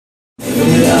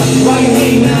up. Why you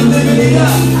hating? I'm living it up.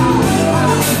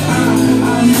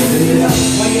 I'm living it up.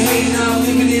 Why you hating? I'm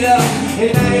living it up.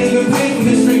 And I ain't even paid for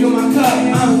this drink on my cup.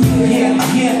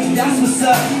 Yeah, that's what's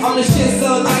up. I'm the shit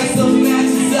so nice, so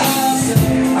matches up.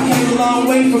 I came a long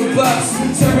way from bucks,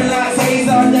 serving lattes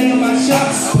all day on my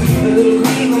chucks. A little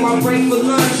green on my break for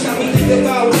lunch. Got me thinking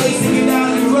about ways to get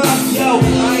out and rough. Yo,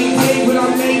 I ain't paid, but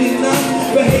I made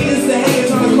enough. But haters to hate,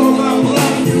 trying to call my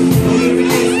bluff. Believe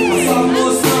it is, my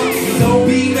sophomore slump. Don't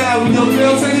be mad with no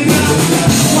girl, turn it up.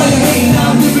 Why you hating?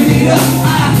 I'm living it up.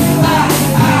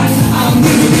 I'm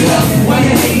living it up. Why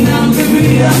you hating? I'm living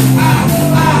it up.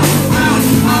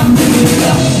 I'm living it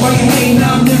up. Why you hating?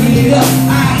 I'm living it up.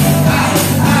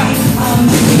 I'm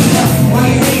living it up. Why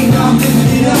you hating? I'm living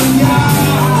it up.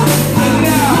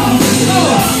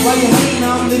 Why you hating?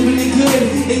 I'm living it good.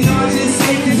 And y'all just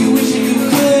hate cause you wishing you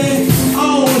could.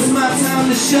 Oh, it's my time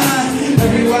to shine.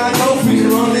 Everywhere I go,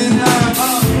 freaking on this line.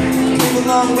 Came a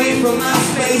long way from my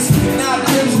space. Now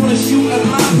cribs wanna shoot at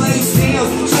my place. Damn,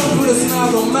 so put a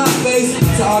smile on my face.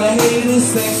 To all the haters,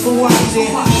 thanks for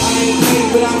watching. I ain't paid,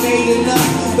 but I made enough.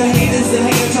 The haters,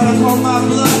 trying to call my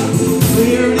bluff. But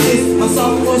here it is, my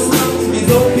sophomore slump.